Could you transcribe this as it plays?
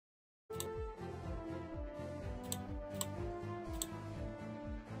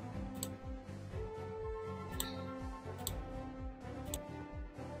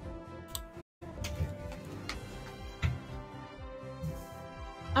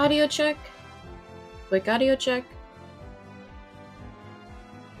audio check. Quick audio check.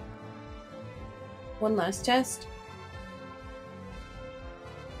 One last test.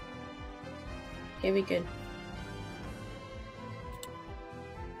 Okay, we good.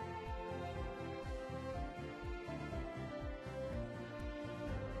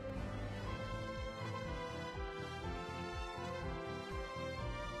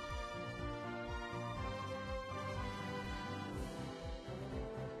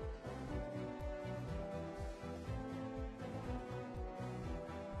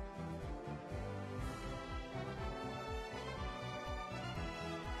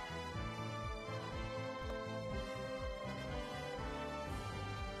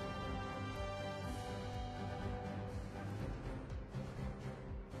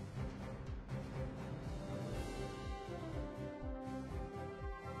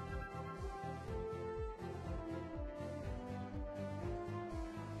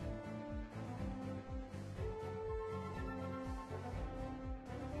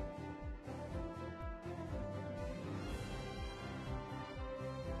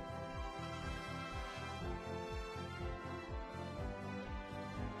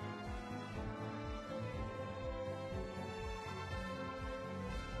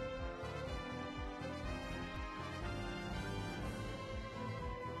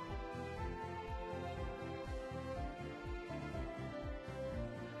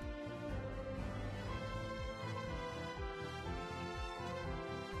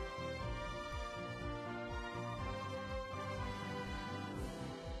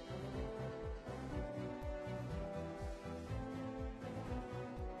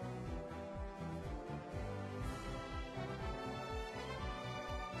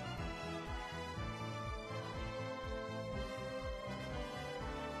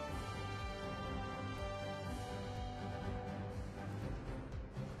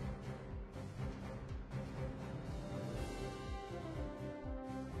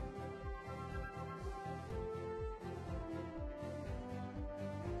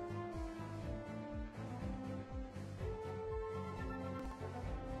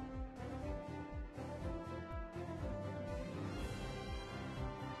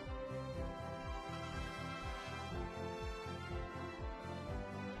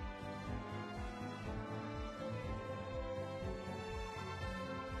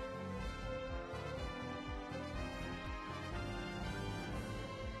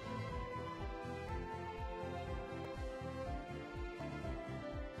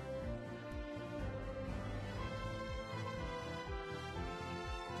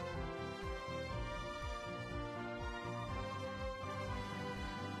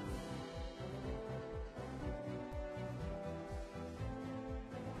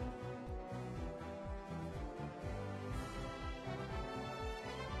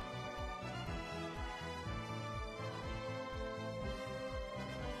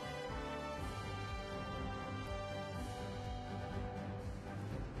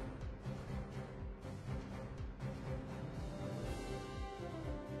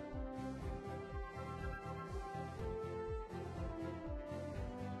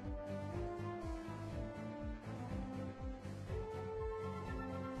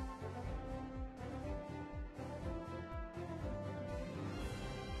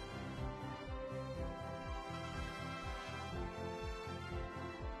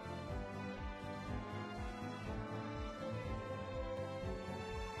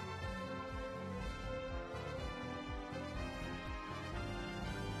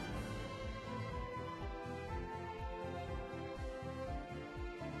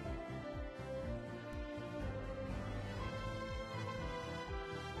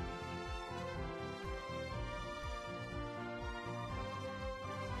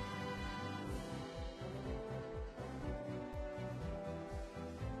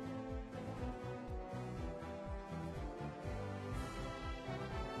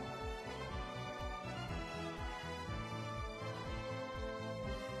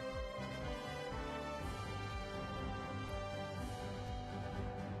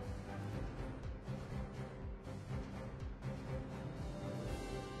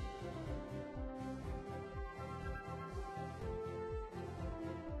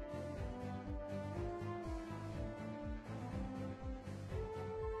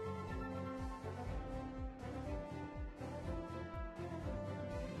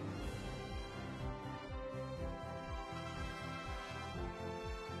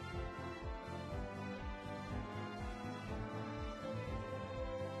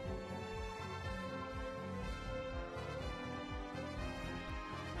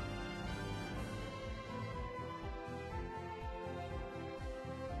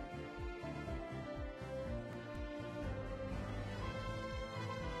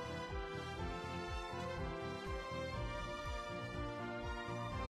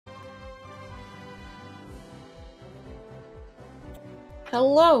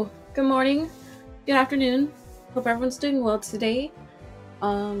 Hello, good morning, good afternoon. Hope everyone's doing well today.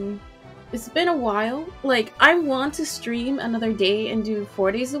 It's been a while. Like, I want to stream another day and do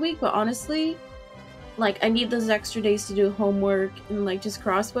 4 days a week, but honestly, like, I need those extra days to do homework and like just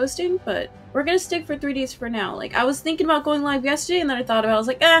cross-posting, but we're gonna stick for 3 days for now. Like, I was thinking about going live yesterday and then I thought about it, I was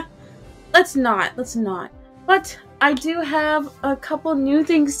like, let's not. But I do have a couple new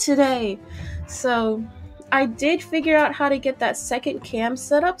things today. So I did figure out how to get that second cam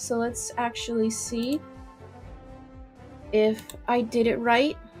set up, so let's actually see if I did it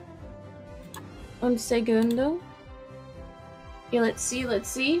right. Un segundo. Yeah, let's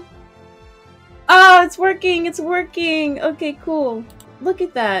see. Oh, it's working! Okay, cool. Look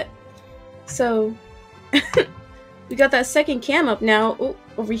at that. So, we got that second cam up now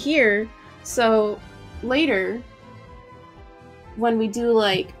over here. So, later, when we do,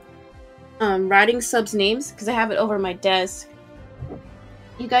 like, writing subs names, because I have it over my desk,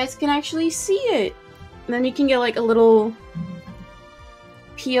 you guys can actually see it. And then you can get, like, a little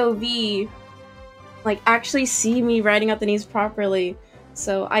POV, like, actually see me writing out the names properly.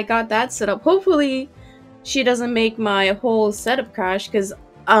 So I got that set up. Hopefully she doesn't make my whole setup crash, because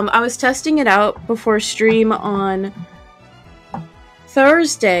I was testing it out before stream on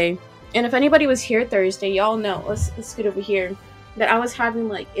Thursday. And if anybody was here Thursday, y'all know, let's scoot over here, that I was having,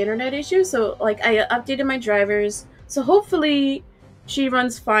 like, internet issues. So, like, I updated my drivers. So hopefully she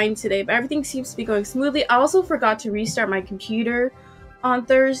runs fine today, but everything seems to be going smoothly. I also forgot to restart my computer on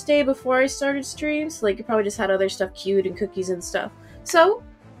Thursday before I started streams. Like, it probably just had other stuff queued and cookies and stuff. So,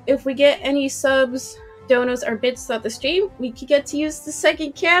 if we get any subs, donos, or bits throughout the stream, we could get to use the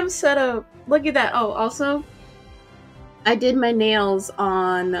second cam setup. Look at that. Oh, also, I did my nails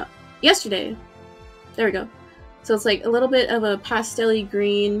on yesterday. There we go. So it's like a little bit of a pastel-y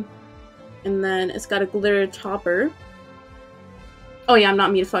green, and then it's got a glitter topper. Oh yeah, I'm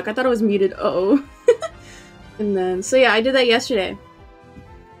not muted. Fuck, I thought I was muted. Uh-oh. And then, so yeah, I did that yesterday.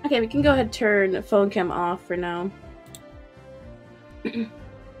 Okay, we can go ahead and turn the phone cam off for now.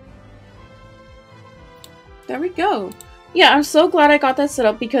 There we go. Yeah, I'm so glad I got that set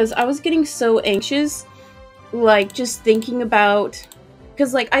up because I was getting so anxious, like, just thinking about,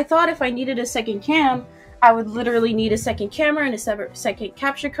 because, like, I thought if I needed a second cam, I would literally need a second camera and a second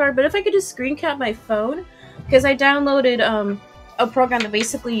capture card. But if I could just screen cap my phone, because I downloaded a program that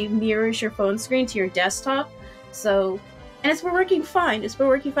basically mirrors your phone screen to your desktop, so, and it's been working fine.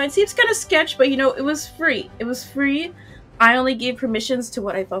 Seems kind of sketch, but you know, it was free. I only gave permissions to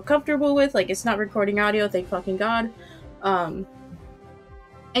what I felt comfortable with. Like, it's not recording audio, thank fucking god. And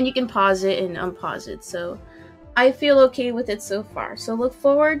you can pause it and unpause it, so I feel okay with it so far. So look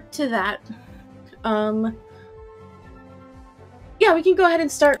forward to that. Yeah, we can go ahead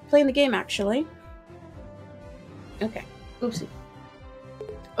and start playing the game, actually. Okay. Oopsie.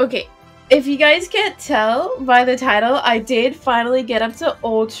 Okay. If you guys can't tell by the title, I did finally get up to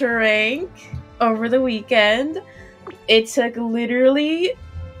Ultra Rank over the weekend. It took literally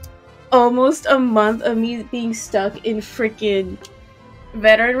almost a month of me being stuck in freaking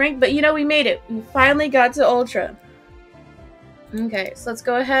Veteran Rank, but you know, we made it. We finally got to Ultra. Okay, so let's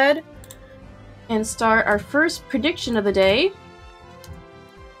go ahead and start our first prediction of the day.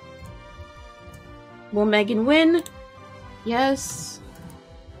 Will Megan win? Yes.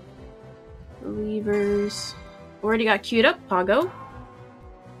 Believers. Already got queued up. Pago.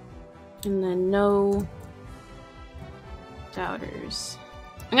 And then no doubters.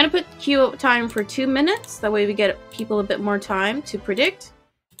 I'm gonna put queue time for 2 minutes. That way we get people a bit more time to predict.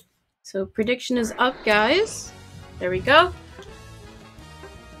 So prediction is up, guys. There we go.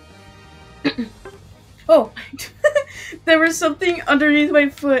 Oh, there was something underneath my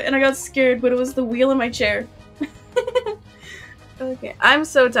foot and I got scared, but it was the wheel in my chair. Okay, I'm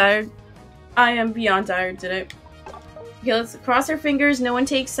so tired. I am beyond tired today. Okay, let's cross our fingers. No one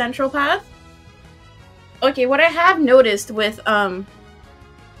takes central path. Okay, what I have noticed with,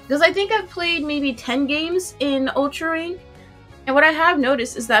 because I think I've played maybe 10 games in Ultra Rank, and what I have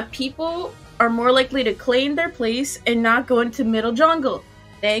noticed is that people are more likely to claim their place and not go into middle jungle.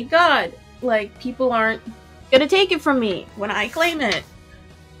 Thank God. Like, people aren't gonna take it from me when I claim it.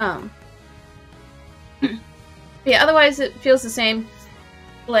 Yeah, otherwise it feels the same.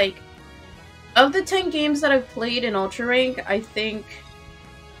 Like, of the 10 games that I've played in Ultra Rank, I think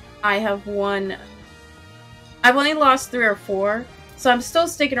I have won. I've only lost 3 or 4, so I'm still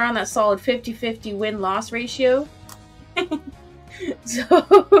sticking around that solid 50-50 win-loss ratio.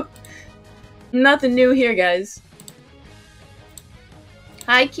 So, nothing new here, guys.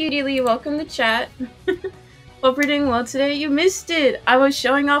 Hi, Cutie Lee. Welcome to chat. Hope you're doing well today. You missed it. I was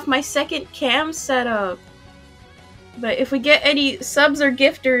showing off my second cam setup. But if we get any subs or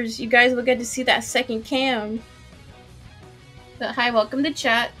gifters, you guys will get to see that second cam. But hi, welcome to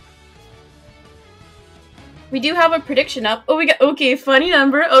chat. We do have a prediction up. Oh, we got, okay, funny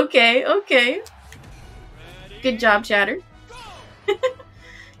number. Okay, okay. Good job, chatter.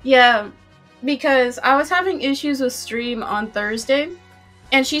 Yeah, because I was having issues with stream on Thursday,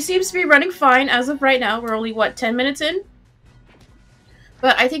 and she seems to be running fine as of right now. We're only, what, 10 minutes in?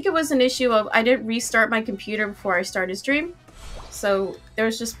 But I think it was an issue of I didn't restart my computer before I started stream. So there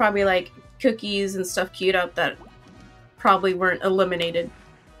was just probably like cookies and stuff queued up that probably weren't eliminated.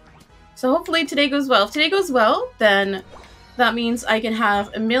 So hopefully today goes well. If today goes well, then that means I can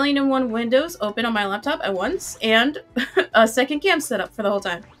have 1,000,001 windows open on my laptop at once and a second cam set up for the whole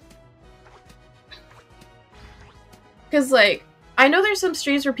time. Because like, I know there's some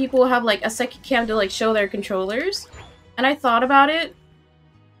streams where people will have like a second cam to like show their controllers. And I thought about it.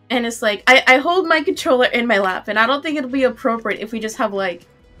 And it's like, I hold my controller in my lap, and I don't think it'll be appropriate if we just have, like...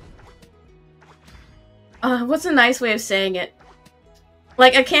 what's a nice way of saying it?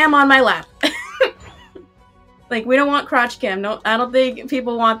 Like, a cam on my lap. Like, we don't want crotch cam. No, I don't think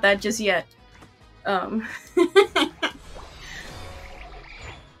people want that just yet.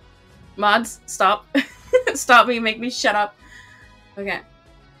 Mods, stop. Stop me, make me shut up. Okay.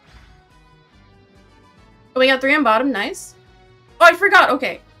 Oh, we got 3 on bottom, nice. Oh, I forgot,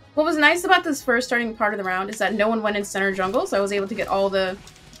 okay. What was nice about this first starting part of the round is that no one went in center jungle, so I was able to get all the...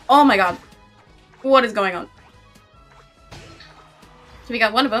 Oh my god. What is going on? So we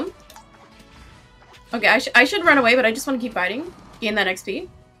got one of them. Okay, I should run away, but I just want to keep fighting. Gain that XP.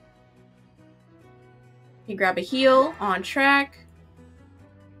 You grab a heal, on track.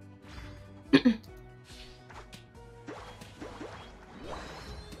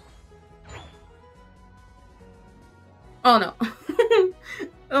 Oh no.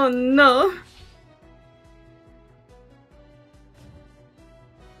 Oh no.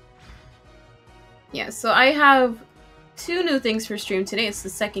 Yeah, so I have 2 new things for stream today. It's the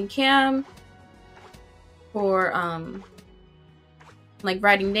second cam for like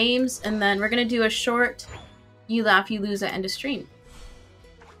writing names, and then we're gonna do a short you laugh you lose at end of stream.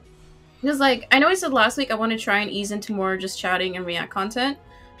 Because like I know I said last week I want to try and ease into more just chatting and react content,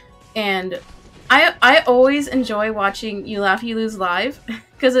 and I always enjoy watching You Laugh You Lose live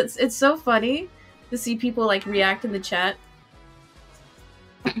because it's so funny to see people like react in the chat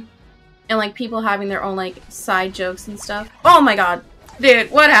and like people having their own like side jokes and stuff. Oh my god, dude,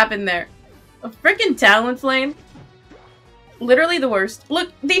 what happened there? A freaking talent flame? Literally the worst.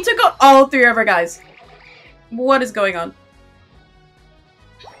 Look, they took out all 3 of our guys. What is going on?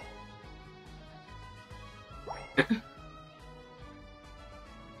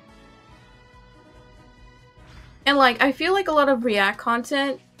 And like, I feel like a lot of React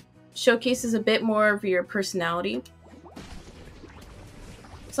content showcases a bit more of your personality.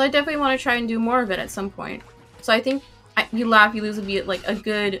 So I definitely want to try and do more of it at some point. So I think You Laugh, You Lose would be like a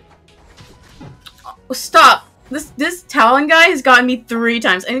good... Oh, stop! This Talon guy has gotten me 3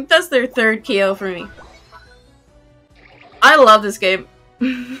 times. I think that's their 3rd KO for me. I love this game.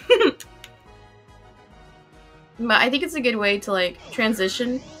 But I think it's a good way to like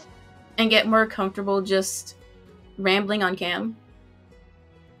transition and get more comfortable just rambling on cam.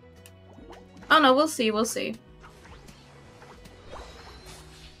 I don't know, we'll see, we'll see.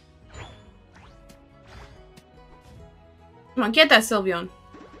 Come on, get that Sylveon.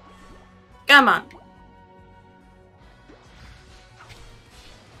 Come on.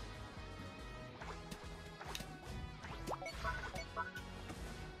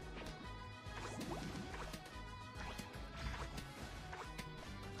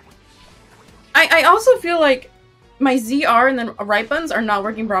 I also feel like my ZR and then right buttons are not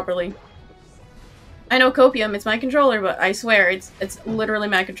working properly. I know Copium, it's my controller, but I swear it's literally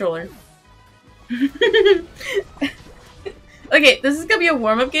my controller. Okay, this is gonna be a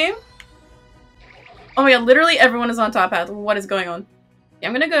warm-up game. Oh my god, literally everyone is on top path. What is going on? Yeah,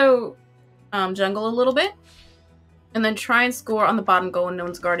 I'm gonna go jungle a little bit. And then try and score on the bottom goal when no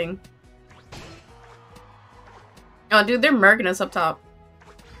one's guarding. Oh dude, they're murking us up top.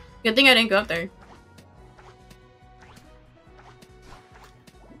 Good thing I didn't go up there.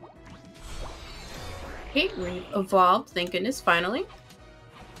 Okay, we evolved, thank goodness, finally.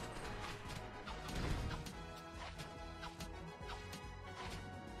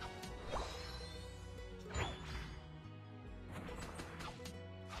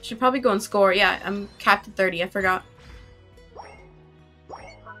 Should probably go and score. Yeah, I'm capped at 30, I forgot.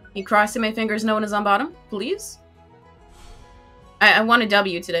 You crossing my fingers, no one is on bottom, please? I want a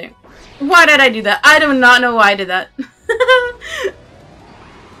W today. Why did I do that? I do not know why I did that.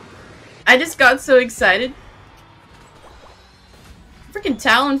 I just got so excited. Freaking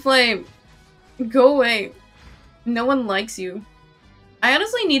Talonflame! Go away. No one likes you. I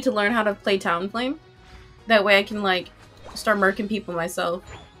honestly need to learn how to play Talonflame. That way I can, like, start murking people myself.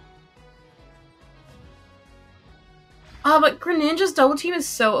 Oh, but Greninja's double team is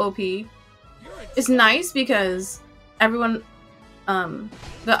so OP. It's nice because everyone,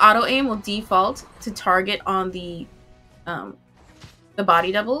 the auto aim will default to target on the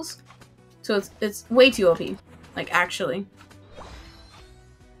body doubles. So it's way too OP. Like, actually.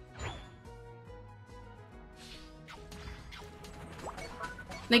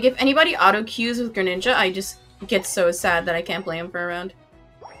 Like, if anybody auto queues with Greninja, I just get so sad that I can't play him for a round.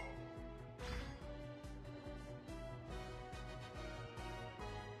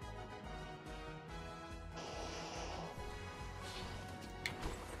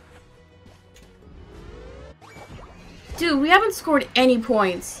 Dude, we haven't scored any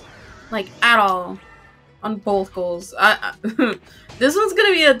points. Like, at all. On both goals. This one's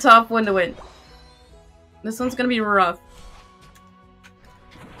gonna be a tough one to win. This one's gonna be rough.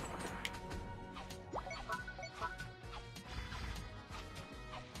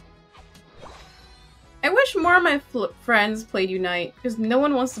 I wish more of my friends played Unite, because no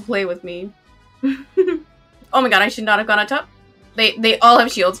one wants to play with me. Oh my god, I should not have gone on top. They all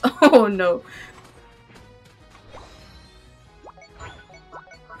have shields. Oh no.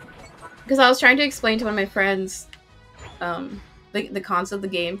 Because I was trying to explain to one of my friends the concept of the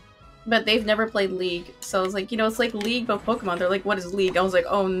game, but they've never played League. So I was like, you know, it's like League but Pokemon. They're like, what is League? I was like,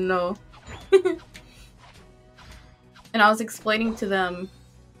 oh no. And I was explaining to them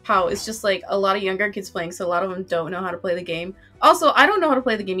how it's just like a lot of younger kids playing, so a lot of them don't know how to play the game. Also, I don't know how to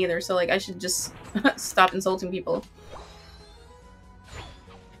play the game either, so like I should just stop insulting people.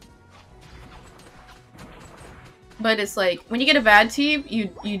 But it's like, when you get a bad team,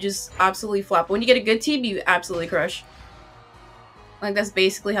 you just absolutely flop. When you get a good team, you absolutely crush. Like, that's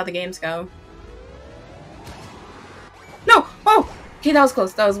basically how the games go. No! Oh! Okay, that was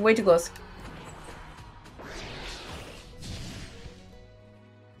close. That was way too close.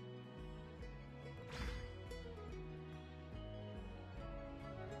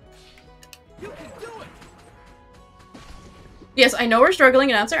 You can do it. Yes, I know we're struggling,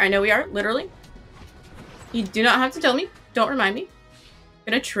 announcer. I know we are, literally. You do not have to tell me. Don't remind me. You're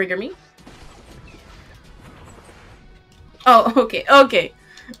gonna trigger me. Oh, okay, okay.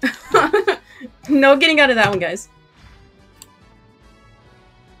 No getting out of that one, guys.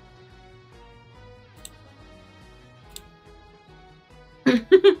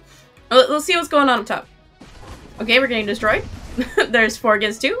 Let's see what's going on up top. Okay, we're getting destroyed. There's 4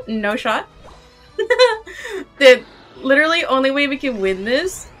 against 2. No shot. The literally only way we can win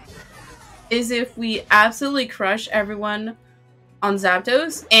this is if we absolutely crush everyone on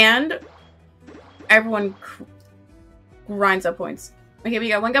Zapdos and everyone grinds up points. Okay, we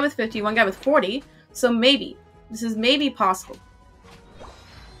got one guy with 50, one guy with 40, so maybe. This is maybe possible.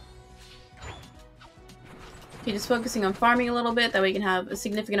 Okay, just focusing on farming a little bit, that way we can have a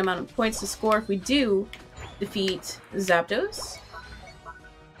significant amount of points to score if we do defeat Zapdos.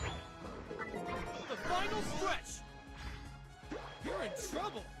 The final stretch. You're in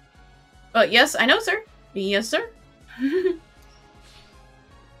trouble. Yes, I know, sir. Yes, sir.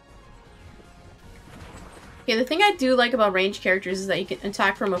 Okay, the thing I do like about ranged characters is that you can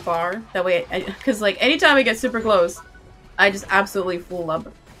attack from afar. That way, because like anytime I get super close, I just absolutely fool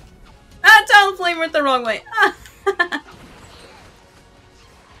up. Ah, Talonflame went the wrong way.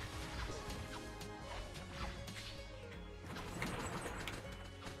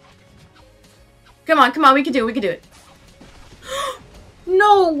 Come on, come on, we can do it, we can do it.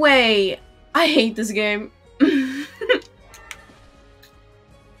 No way! I hate this game.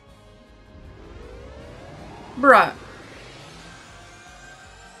 Bruh.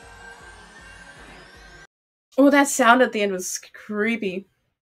 Oh, that sound at the end was creepy.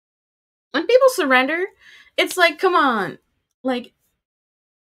 When people surrender, it's like, come on. Like,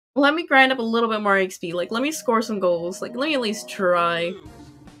 let me grind up a little bit more XP. Like, let me score some goals. Like, let me at least try.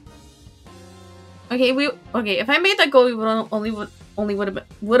 Okay, if I made that goal, we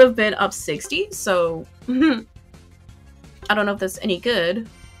would have been up 60. So, I don't know if that's any good.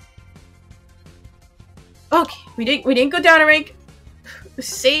 Okay, we didn't go down a rank.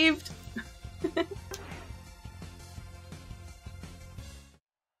 Saved.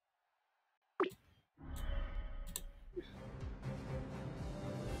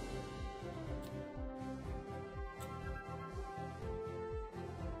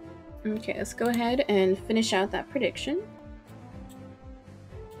 Okay, let's go ahead and finish out that prediction.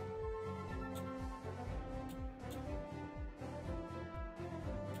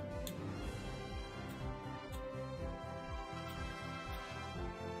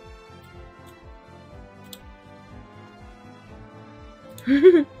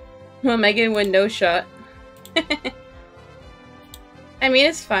 Well, Megan win no shot. I mean,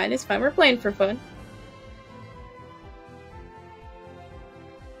 it's fine. It's fine. We're playing for fun.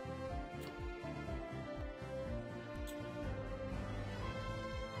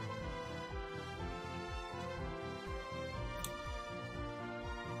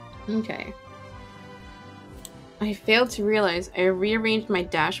 Okay. I failed to realize I rearranged my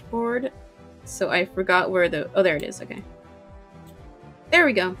dashboard, so I forgot where the... Oh, there it is. Okay. There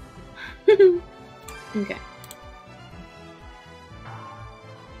we go. Okay.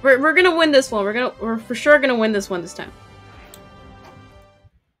 We're gonna win this one. We're for sure gonna win this one this time.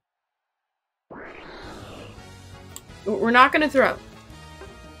 We're not gonna throw.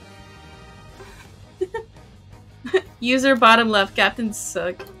 User bottom left, captains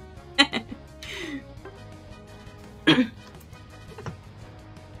suck.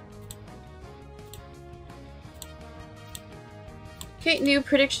 Okay, new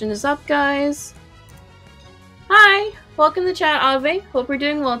prediction is up, guys. Hi! Welcome to chat, Ave. Hope we're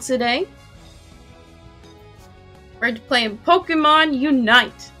doing well today. We're playing Pokemon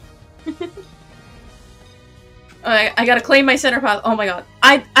Unite. I gotta claim my center path. Oh my god.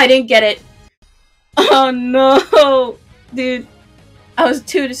 I didn't get it. Oh no! Dude. I was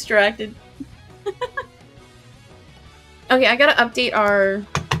too distracted. Okay, I gotta update our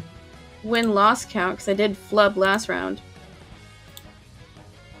win-loss count because I did flub last round.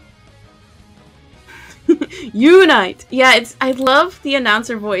 Unite! Yeah, I love the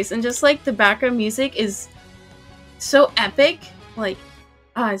announcer voice, and just like the background music is so epic. Like,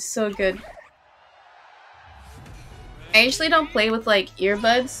 it's so good. I usually don't play with like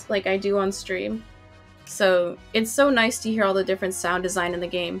earbuds like I do on stream, so it's so nice to hear all the different sound design in the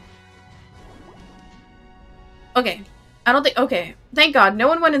game. Okay, I don't think- okay, thank god, no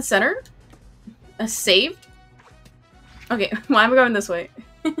one went in center? Saved? Okay, why am I going this way?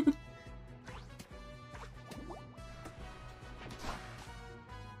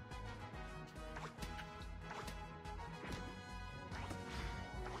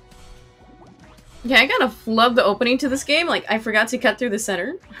 Yeah, I kind of love the opening to this game. Like, I forgot to cut through the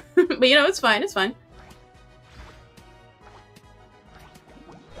center. But you know, it's fine, it's fine.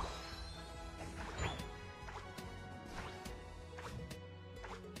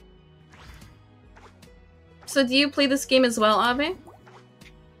 So do you play this game as well, Ave?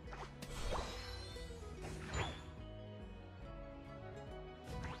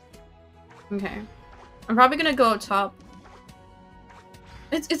 Okay. I'm probably gonna go up top.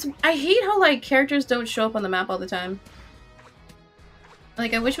 I hate how, like, characters don't show up on the map all the time.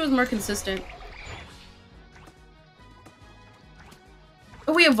 Like, I wish it was more consistent.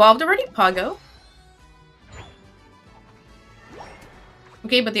 Oh, we evolved already? Pago.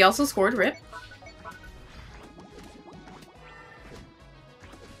 Okay, but they also scored, rip.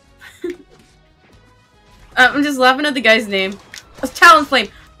 I'm just laughing at the guy's name. It's Talonflame!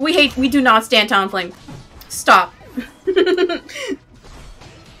 We do not stand Talonflame. Stop.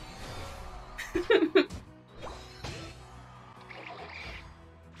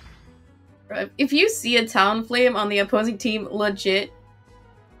 If you see a Talonflame on the opposing team, legit,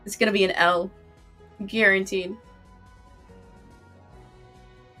 it's gonna be an L. Guaranteed.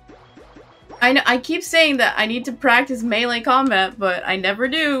 I know, I keep saying that I need to practice melee combat, but I never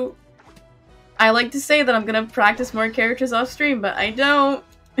do. I like to say that I'm gonna practice more characters off stream, but I don't.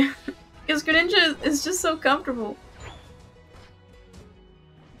 Because Greninja is just so comfortable.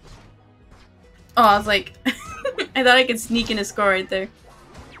 Oh, I was like... I thought I could sneak in a score right there.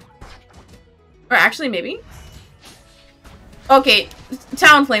 Or actually, maybe? Okay,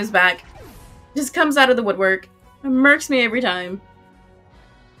 Talonflame's back. Just comes out of the woodwork. Murks me every time.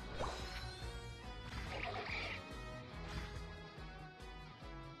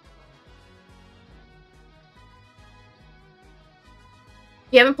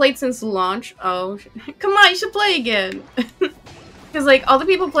 You haven't played since launch? Oh, come on, you should play again! Because, like, all the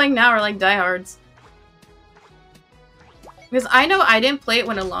people playing now are, like, diehards. Because I know I didn't play it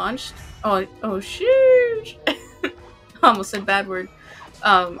when it launched. Oh, sheesh! Almost said bad word.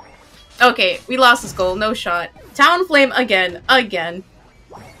 Okay, we lost this goal, no shot. Talonflame again.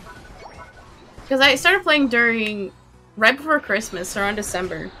 Because I started playing right before Christmas, around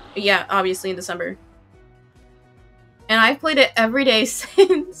December. Yeah, obviously in December. And I've played it every day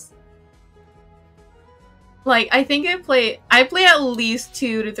since. Like, I think I play at least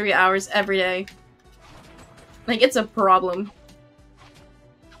 2 to 3 hours every day. Like, it's a problem.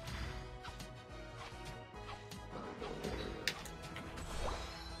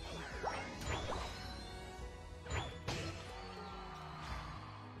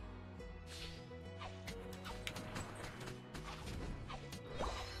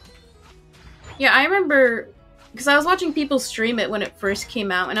 Yeah, I remember because I was watching people stream it when it first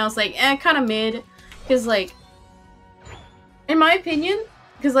came out, and I was like, kind of mid, because like, in my opinion,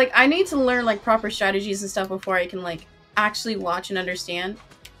 because like I need to learn like proper strategies and stuff before I can like actually watch and understand,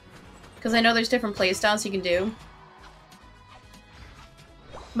 because I know there's different playstyles you can do.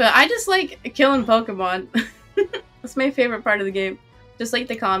 But I just like killing Pokemon. That's my favorite part of the game. Just like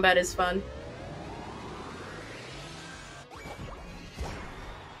the combat is fun.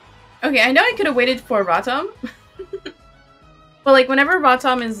 Okay, I know I could have waited for Rotom. But like whenever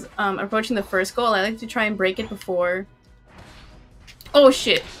Rotom is approaching the first goal, I like to try and break it before. Oh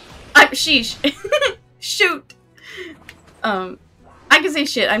shit. Sheesh. Shoot. I can say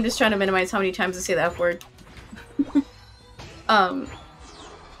shit. I'm just trying to minimize how many times I say the F word. I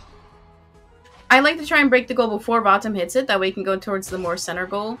like to try and break the goal before Rotom hits it. That way you can go towards the more center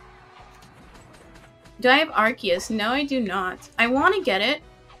goal. Do I have Arceus? No, I do not. I want to get it.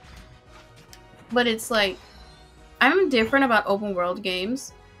 But it's like, I'm different about open world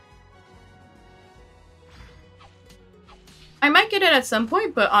games. I might get it at some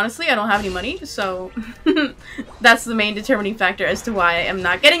point, but honestly, I don't have any money, so that's the main determining factor as to why I am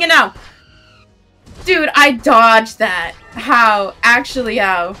not getting it now. Dude, I dodged that. How? Actually,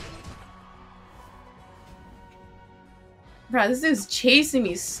 how? Bro, this dude's chasing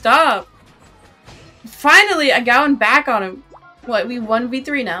me. Stop. Finally, I got one back on him. What, we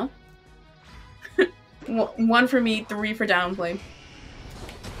 1v3 now? 1 for me, 3 for Downplay.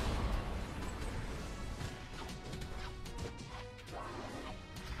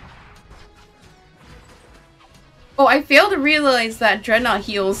 Oh, I failed to realize that Dreadnought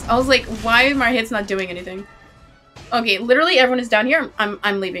heals. I was like, why are my hits not doing anything? Okay, literally everyone is down here.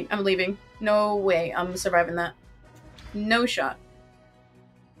 I'm leaving. I'm leaving. No way. I'm surviving that. No shot.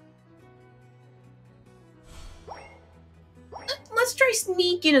 Let's try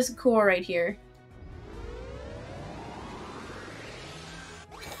sneaking as a core right here.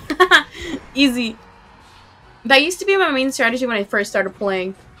 Easy. That used to be my main strategy when I first started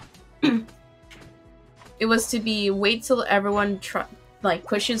playing. It was to be wait till everyone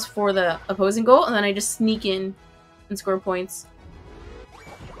pushes for the opposing goal, and then I just sneak in and score points.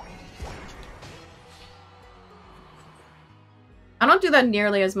 I don't do that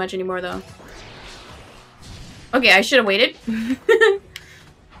nearly as much anymore, though. Okay, I should have waited.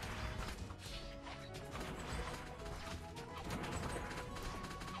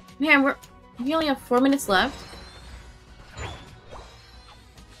 Man, we only have 4 minutes left.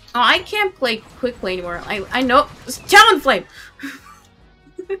 Oh, I can't play quick play anymore. I know. Talonflame!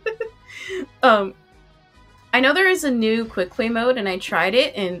 I know there is a new quick play mode, and I tried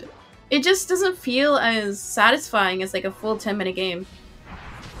it, and it just doesn't feel as satisfying as like a full 10-minute game.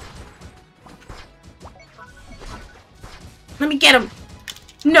 Let me get him!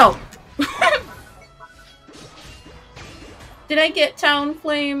 No! Did I get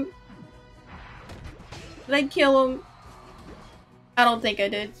Talonflame? Did I kill him? I don't think I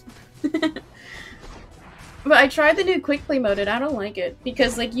did. But I tried the new quick play mode and I don't like it.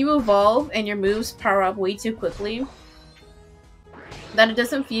 Because like you evolve and your moves power up way too quickly. That it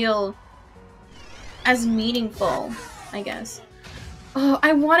doesn't feel as meaningful, I guess. Oh,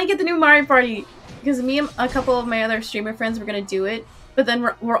 I want to get the new Mario Party! Because me and a couple of my other streamer friends were gonna do it. But then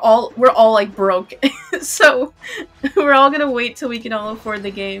we're all like broke. So we're all gonna wait till we can all afford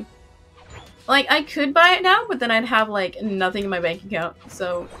the game. Like, I could buy it now, but then I'd have, like, nothing in my bank account,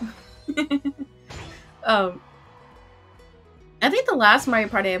 so... I think the last Mario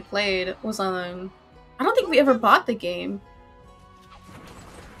Party I played was on... I don't think we ever bought the game.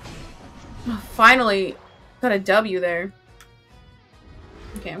 Oh, finally got a W there.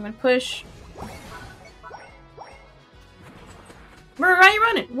 Okay, I'm gonna push. Why are you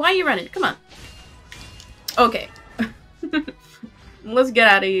running? Why are you running? Come on. Okay. Let's get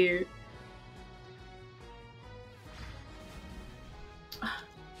out of here.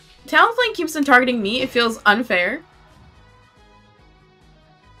 Talonflame keeps on targeting me. It feels unfair.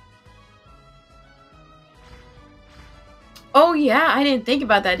 Oh yeah, I didn't think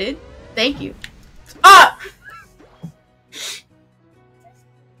about that, dude. Thank you. Ah!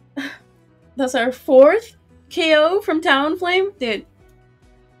 That's our 4th KO from Talonflame? Dude.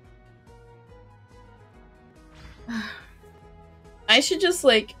 I should just,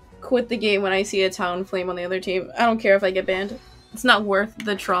 like, quit the game when I see a Talonflame on the other team. I don't care if I get banned. It's not worth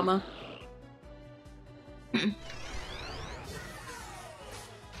the trauma.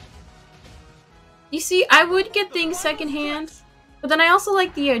 You see, I would get things secondhand, but then I also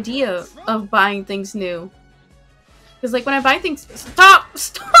like the idea of buying things new. Because, like, when I buy things- Stop!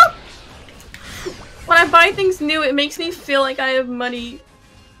 Stop! When I buy things new, it makes me feel like I have money.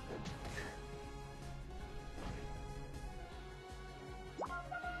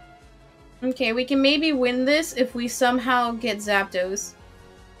 Okay, we can maybe win this if we somehow get Zapdos.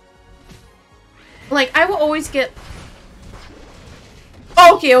 Like, I will always get...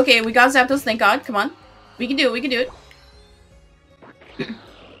 Oh, okay, okay, we got Zapdos, thank God. Come on. We can do it, we can do it.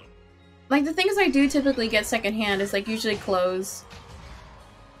 Like, the things I do typically get secondhand is, like, usually clothes.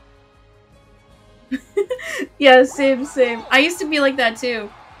 Yeah, same, same. I used to be like that, too.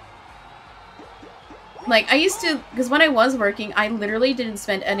 Like, I used to... Because when I was working, I literally didn't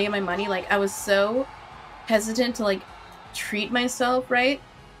spend any of my money. Like, I was so hesitant to, like, treat myself right.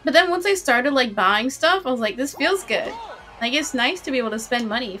 But then once I started, like, buying stuff, I was like, this feels good. Like, it's nice to be able to spend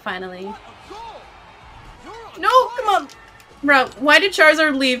money, finally. No, come on! Bro, why did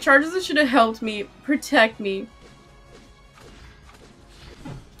Charizard leave? Charizard should have helped me. Protect me.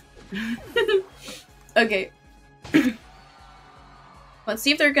 Okay. Let's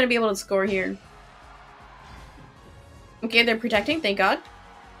see if they're gonna be able to score here. Okay, they're protecting, thank God.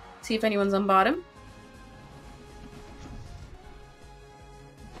 See if anyone's on bottom.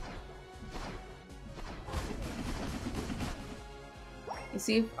 Let's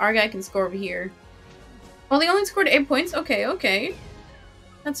see if our guy can score over here. Well, they only scored 8 points. Okay, okay.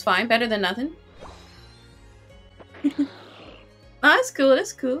 That's fine. Better than nothing. Oh, that's cool.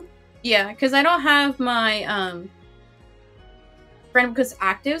 That's cool. Yeah, because I don't have my friend request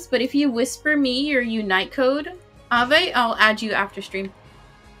actives, but if you whisper me your Unite code, Ave, I'll add you after stream.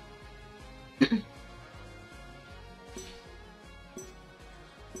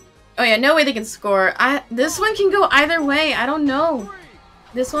 Oh yeah, no way they can score. This one can go either way. I don't know.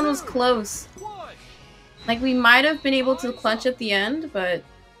 This one was close. Like, we might have been able to clutch at the end, but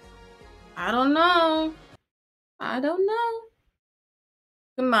I don't know. I don't know.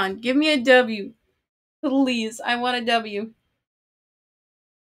 Come on, give me a W. Please, I want a W.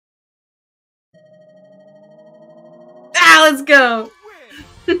 Ah, let's go!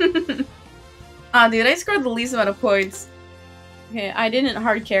 Ah, dude, I scored the least amount of points. Okay, I didn't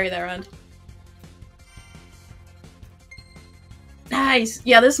hard carry that round. Nice!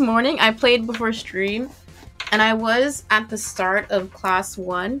 Yeah, this morning I played before stream, and I was at the start of class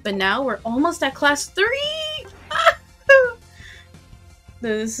 1, but now we're almost at class 3!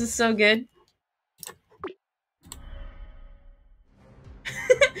 This is so good.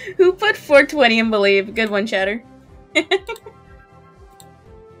 Who put 420 in Believe? Good one, Chatter.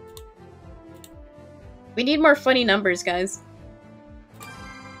 We need more funny numbers, guys.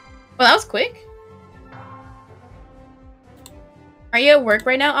 Well, that was quick. Are you at work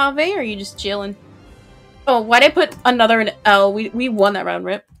right now, Ave, or are you just chilling? Oh, why'd I put another in L? We won that round,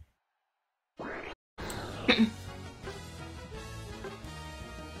 Rip.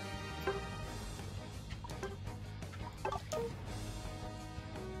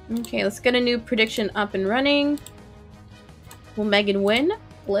 Okay, let's get a new prediction up and running. Will Megan win?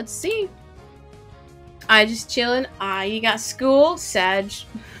 Let's see. I just chilling. Ah, you got school? Sag.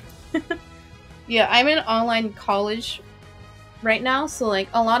 Yeah, I'm in online college right now, so like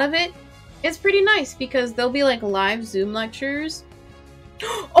a lot of it is pretty nice because there'll be like live Zoom lectures.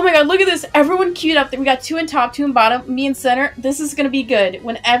 Oh my god, look at this! Everyone queued up. We got 2 in top, 2 in bottom, me in center. This is gonna be good.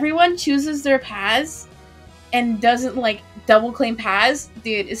 When everyone chooses their paths and doesn't like double claim paths,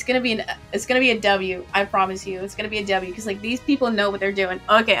 dude, it's gonna be a W. I promise you, it's gonna be a W because like these people know what they're doing.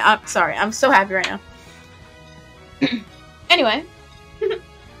 Okay, I'm sorry. I'm so happy right now. Anyway,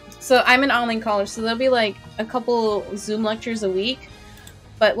 so I'm in online college, so there'll be like a couple Zoom lectures a week.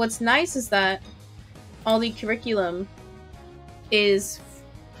 But what's nice is that all the curriculum is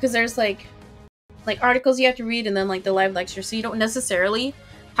because there's like articles you have to read and then like the live lecture, so you don't necessarily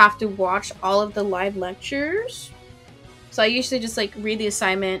have to watch all of the live lectures. So I usually just like read the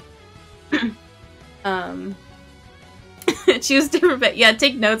assignment. Choose different, but yeah,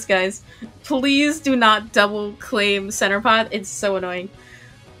 take notes, guys. Please do not double claim center path. It's so annoying.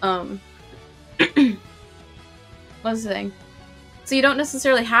 What's the thing? So you don't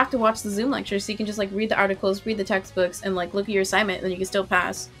necessarily have to watch the Zoom lectures, so you can just like read the articles, read the textbooks, and like look at your assignment, and then you can still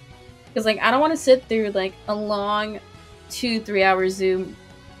pass. Because like I don't want to sit through like a long 2-3 hour Zoom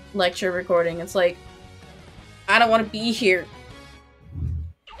lecture recording. It's like I don't want to be here.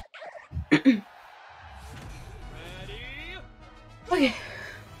 Okay.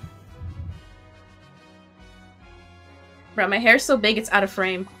 Bro, my hair's so big it's out of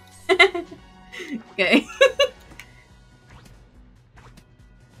frame. Okay.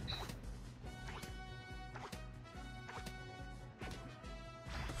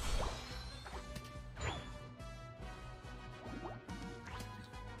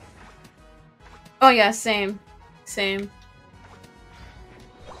 Oh yeah, same. Same.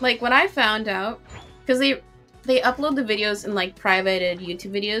 Like when I found out, because they upload the videos in like privated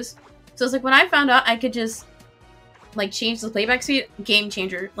YouTube videos, So it's like when I found out I could just like change the playback speed, game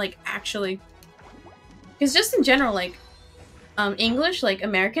changer, like actually. Because just in general, like English, like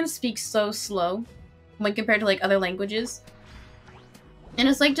Americans speak so slow when compared to like other languages. And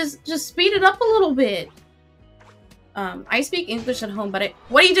it's like just speed it up a little bit. I speak English at home, but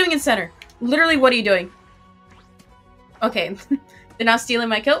what are you doing in center? Literally, what are you doing? Okay, they're not stealing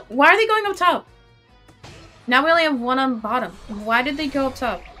my kill. Why are they going up top? Now we only have one on bottom. Why did they go up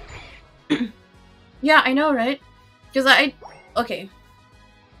top? Yeah, I know, right? Because okay.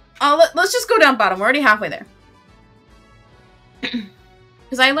 Let's just go down bottom. We're already halfway there.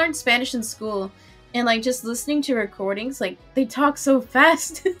 Because I learned Spanish in school, and like just listening to recordings, like they talk so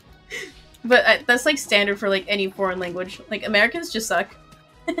fast. But that's like standard for like any foreign language. Like Americans just suck.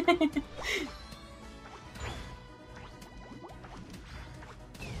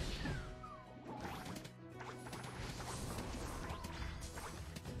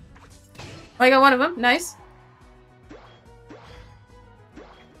 I got one of them. Nice.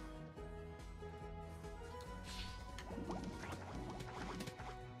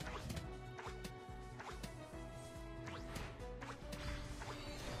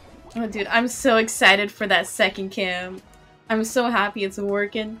 Oh, dude, I'm so excited for that second cam. I'm so happy it's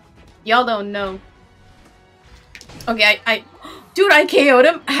working. Y'all don't know. Okay, Dude, I KO'd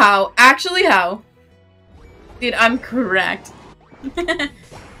him? How? Actually, how? Dude, I'm correct.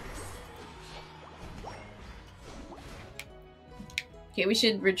 Okay, we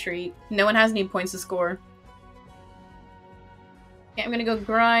should retreat. No one has any points to score. Okay, I'm gonna go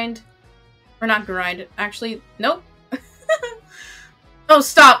grind. Or not grind. Actually, nope. Oh,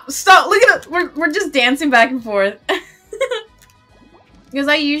 stop! Stop! Look at it! We're just dancing back and forth. Because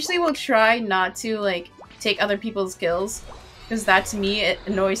I usually will try not to, like, take other people's kills. Because that, to me, it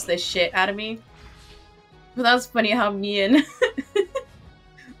annoys the shit out of me. But that was funny how me and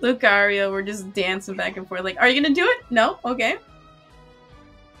Lucario were just dancing back and forth. Like, are you gonna do it? No? Okay.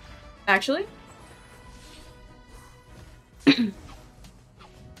 Actually?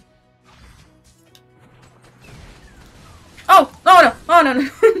 Oh! Oh no! Oh no no!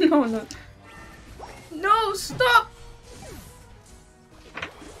 No no! No! Stop!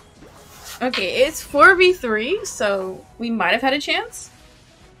 Okay, it's 4v3, so we might have had a chance.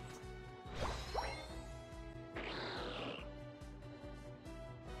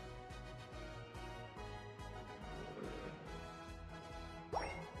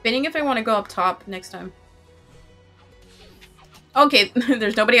 Debating if I want to go up top next time. Okay,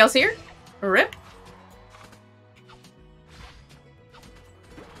 there's nobody else here? Rip.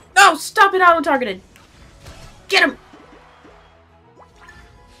 No, stop it, auto-targeted! Get him!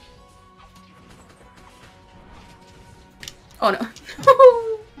 Oh no.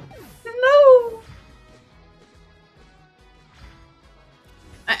 No!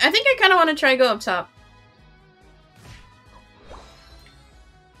 I think I kind of want to try go up top.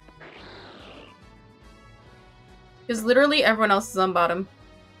 Because literally everyone else is on bottom.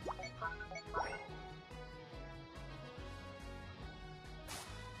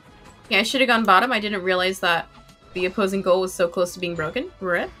 Yeah, I should have gone bottom. I didn't realize that the opposing goal was so close to being broken.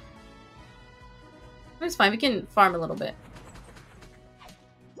 Rip. It's fine. We can farm a little bit.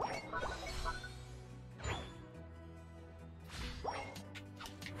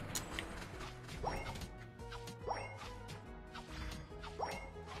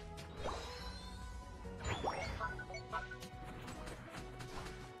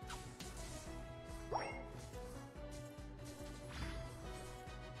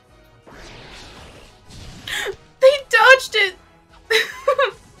 It.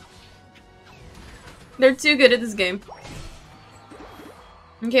 They're too good at this game.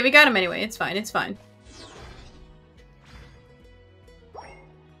 Okay, we got him anyway. It's fine. It's fine.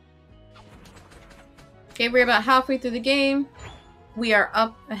 Okay, we're about halfway through the game. We are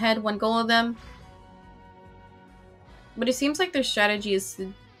up ahead, one goal of them. But it seems like their strategy is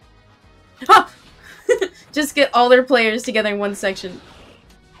to just get all their players together in one section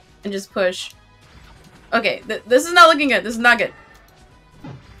and just push. Okay, this is not looking good. This is not good.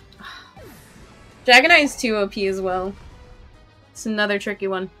 Dragonite is too OP as well. It's another tricky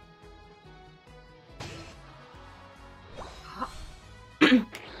one. I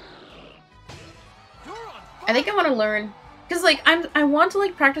think I want to learn, because like I want to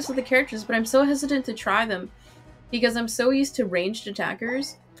like practice with the characters, but I'm so hesitant to try them because I'm so used to ranged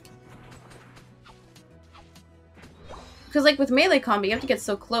attackers. Because, like, with melee combo, you have to get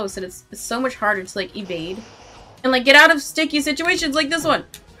so close, and it's so much harder to, like, evade. And, like, get out of sticky situations like this one!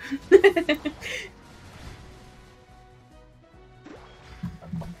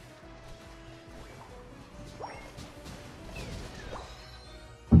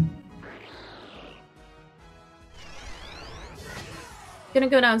 Gonna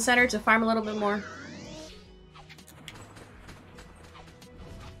go down center to farm a little bit more.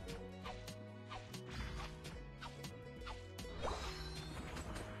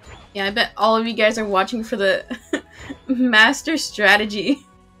 Yeah, I bet all of you guys are watching for the master strategy.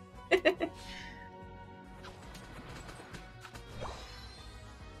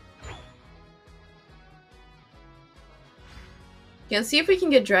 Yeah, let's see if we can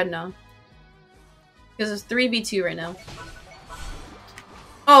get Dread now. Because it's 3v2 right now.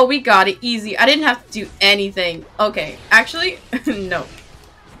 Oh, we got it. Easy. I didn't have to do anything. Okay. Actually, no.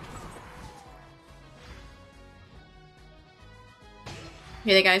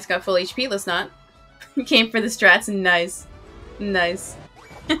 Okay, the guy's got full HP. Let's not. Came for the strats. Nice. Nice.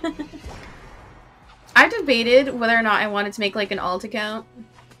 I debated whether or not I wanted to make, like, an alt account.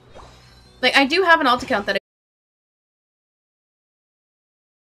 Like, I do have an alt account that